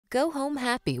Go home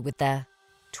happy with the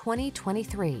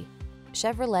 2023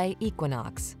 Chevrolet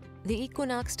Equinox. The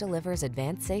Equinox delivers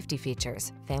advanced safety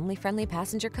features, family-friendly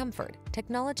passenger comfort,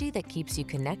 technology that keeps you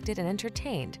connected and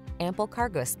entertained, ample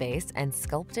cargo space, and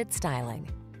sculpted styling.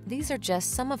 These are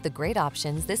just some of the great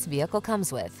options this vehicle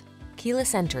comes with: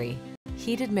 keyless entry,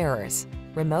 heated mirrors,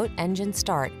 remote engine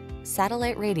start,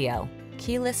 satellite radio,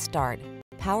 keyless start,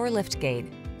 power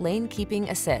liftgate, lane keeping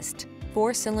assist,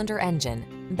 4-cylinder engine,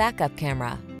 backup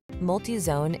camera,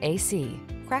 multi-zone AC.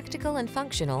 Practical and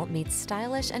functional meets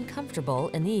stylish and comfortable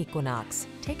in the Equinox.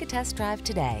 Take a test drive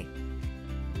today.